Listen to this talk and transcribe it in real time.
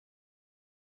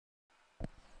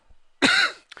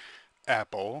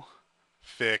Apple,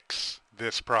 fix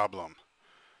this problem.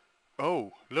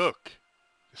 Oh, look,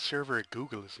 the server at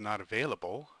Google is not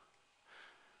available.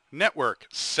 Network,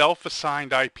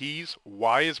 self-assigned IPs.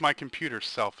 Why is my computer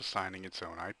self-assigning its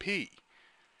own IP?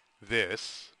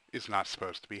 This is not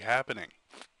supposed to be happening.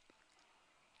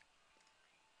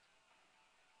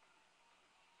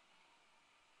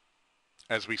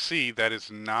 As we see, that is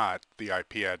not the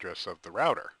IP address of the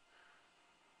router.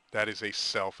 That is a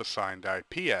self-assigned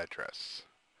IP address.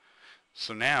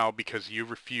 So now, because you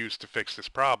refuse to fix this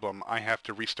problem, I have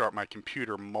to restart my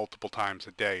computer multiple times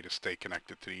a day to stay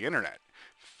connected to the internet.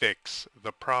 Fix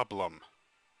the problem.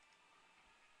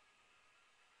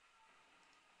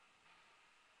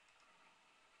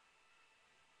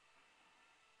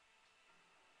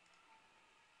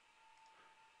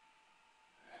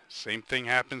 Same thing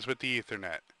happens with the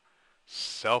Ethernet.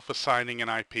 Self-assigning an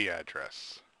IP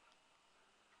address.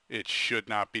 It should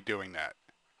not be doing that.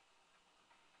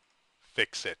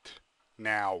 Fix it.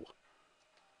 Now.